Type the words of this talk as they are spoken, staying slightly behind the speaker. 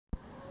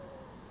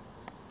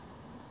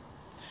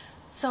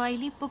So I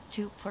leave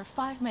Booktube for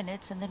 5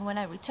 minutes, and then when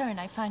I return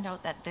I find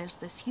out that there's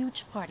this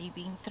huge party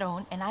being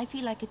thrown, and I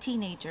feel like a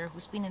teenager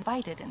who's been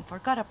invited and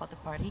forgot about the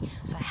party,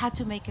 so I had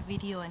to make a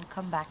video and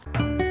come back.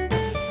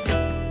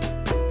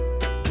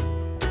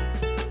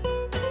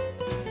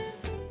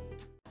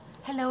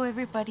 Hello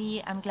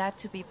everybody, I'm glad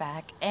to be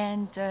back,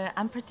 and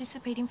I'm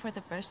participating for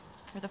the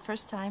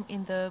first time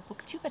in the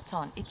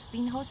Booktubeathon. It's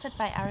been hosted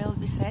by Ariel,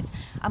 Bissett.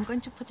 I'm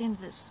going to put in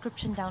the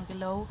description down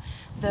below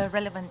the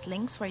relevant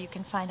links where you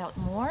can find out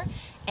more.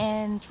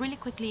 And really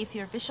quickly, if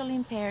you're visually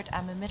impaired,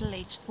 I'm a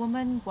middle-aged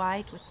woman,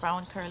 white with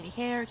brown curly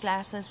hair,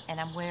 glasses, and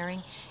I'm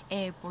wearing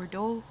a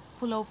Bordeaux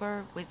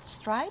pullover with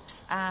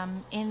stripes.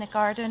 I'm in a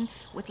garden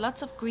with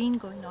lots of green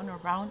going on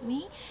around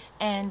me,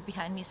 and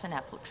behind me is an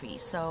apple tree.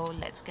 So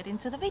let's get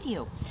into the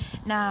video.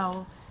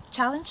 Now,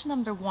 challenge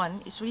number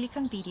 1 is really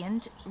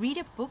convenient. Read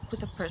a book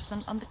with a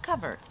person on the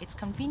cover. It's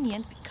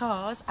convenient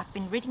because I've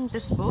been reading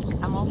this book.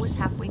 I'm almost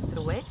halfway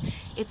through it.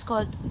 It's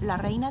called La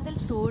Reina del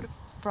Sur,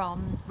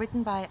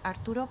 written by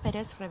Arturo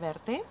Pérez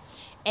Reverte,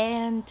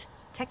 and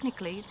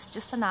technically it's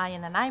just an eye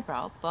and an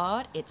eyebrow,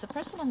 but it's a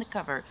person on the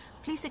cover.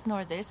 Please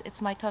ignore this.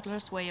 It's my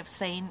toddler's way of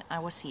saying I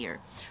was here.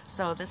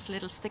 So these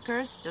little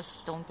stickers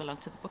just don't belong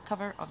to the book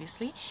cover,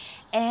 obviously.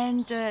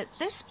 And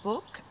this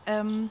book,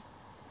 I'm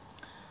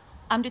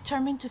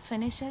determined to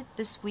finish it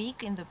this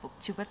week in the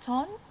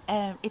Booktubeathon.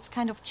 It's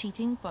kind of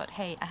cheating, but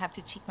hey, I have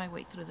to cheat my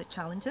way through the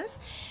challenges.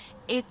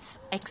 It's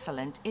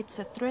excellent. It's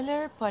a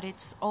thriller, but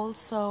it's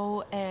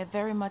also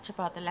very much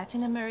about the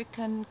Latin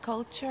American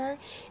culture,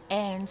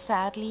 and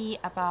sadly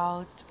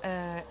about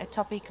a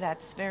topic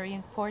that's very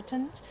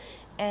important,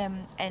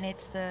 and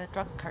it's the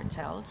drug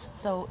cartels.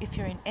 So if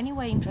you're in any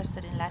way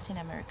interested in Latin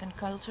American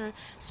culture,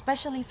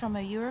 especially from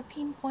a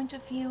European point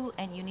of view,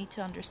 and you need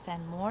to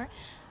understand more,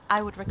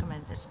 I would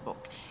recommend this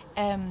book.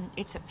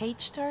 It's a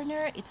page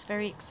turner. It's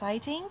very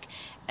exciting.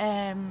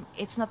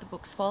 It's not the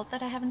book's fault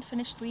that I haven't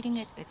finished reading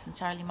it. It's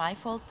entirely my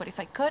fault, but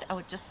if I could, I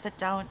would just sit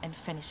down and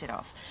finish it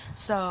off.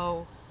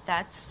 So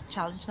that's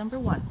challenge number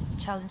 1.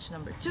 Challenge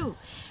number 2,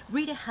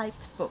 read a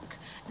hyped book.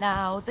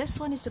 Now, this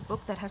one is a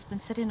book that has been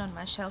sitting on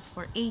my shelf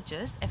for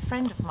ages. A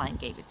friend of mine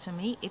gave it to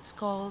me. It's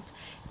called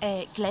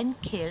Glenn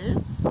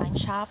Kill, ein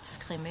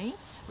Schafskrimi,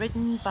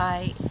 written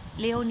by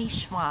Leonie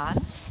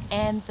Schwan,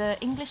 and the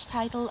English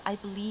title, I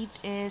believe,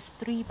 is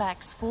 3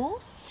 Bags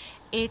Full.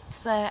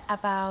 It's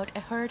about a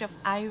herd of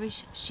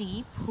Irish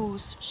sheep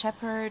whose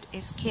shepherd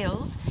is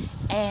killed,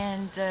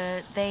 and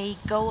they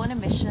go on a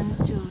mission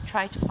to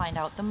try to find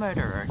out the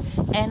murderer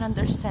and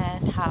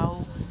understand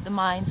how the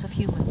minds of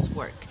humans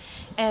work.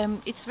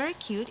 It's very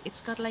cute.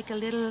 It's got like a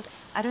little,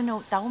 I don't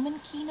know,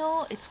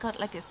 Daumenkino. It's got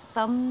like a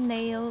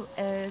thumbnail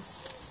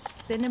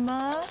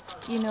cinema,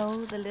 you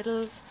know, the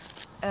little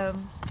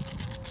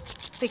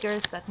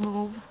figures that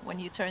move when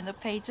you turn the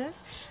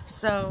pages.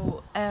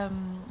 So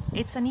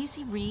it's an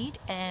easy read,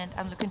 and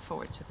I'm looking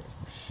forward to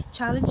this.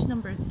 Challenge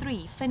number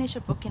 3, finish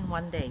a book in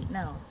 1 day.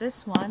 Now,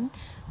 this one,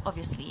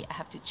 obviously I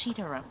have to cheat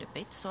around a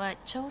bit, so I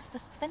chose the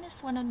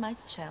thinnest one on my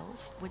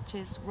shelf, which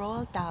is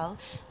Roald Dahl,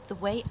 The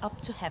Way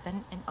Up to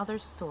Heaven and Other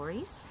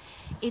Stories.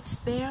 It's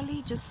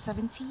barely just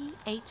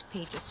 78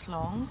 pages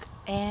long,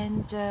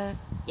 and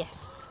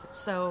yes,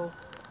 so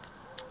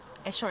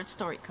a short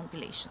story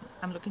compilation.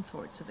 I'm looking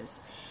forward to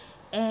this.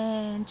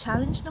 And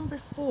challenge number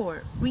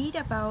 4, read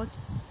about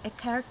a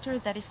character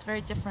that is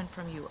very different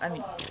from you. I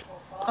mean,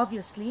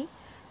 obviously,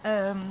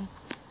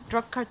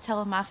 drug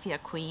cartel mafia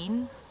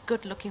queen,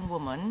 good looking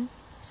woman,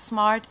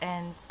 smart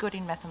and good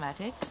in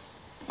mathematics,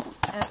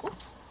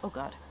 oops, oh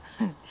god,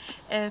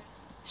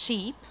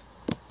 sheep,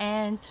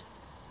 and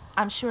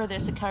I'm sure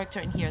there's a character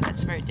in here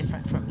that's very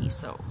different from me,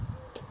 so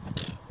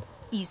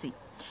easy.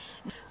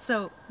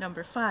 So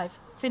number 5,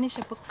 finish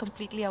a book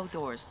completely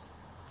outdoors.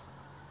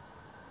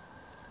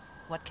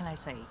 What can I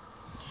say?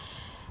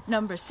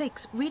 Number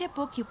 6, read a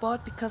book you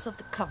bought because of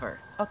the cover.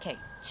 Okay,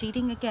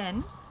 cheating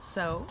again.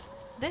 So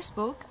this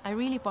book I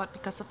really bought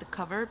because of the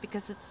cover,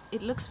 because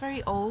it looks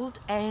very old,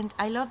 and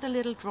I love the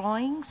little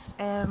drawings.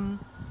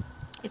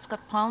 It's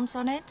got palms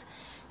on it,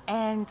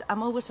 and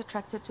I'm always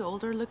attracted to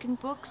older looking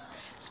books,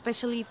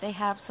 especially if they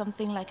have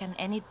something like an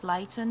Enid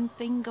Blyton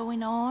thing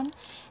going on.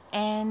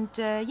 And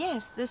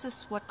yes, this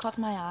is what caught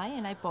my eye,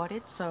 and I bought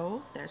it,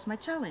 so there's my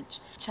challenge.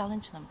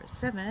 Challenge number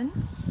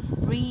 7,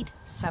 read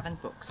 7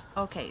 books.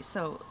 Okay,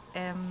 so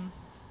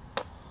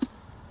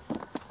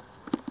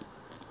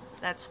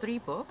that's 3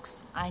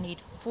 books. I need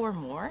 4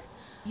 more.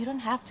 You don't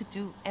have to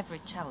do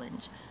every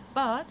challenge,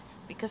 but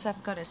because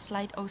I've got a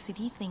slight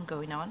OCD thing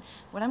going on,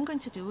 what I'm going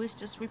to do is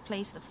just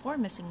replace the 4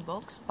 missing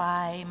books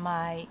by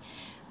my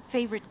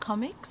favorite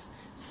comics.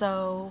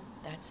 So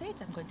that's it.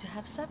 I'm going to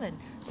have 7.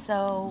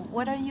 So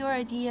what are your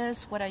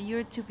ideas? What are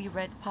your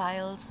to-be-read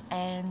piles?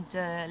 And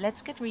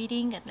let's get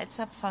reading, and let's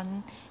have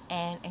fun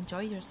and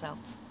enjoy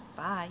yourselves.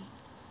 Bye.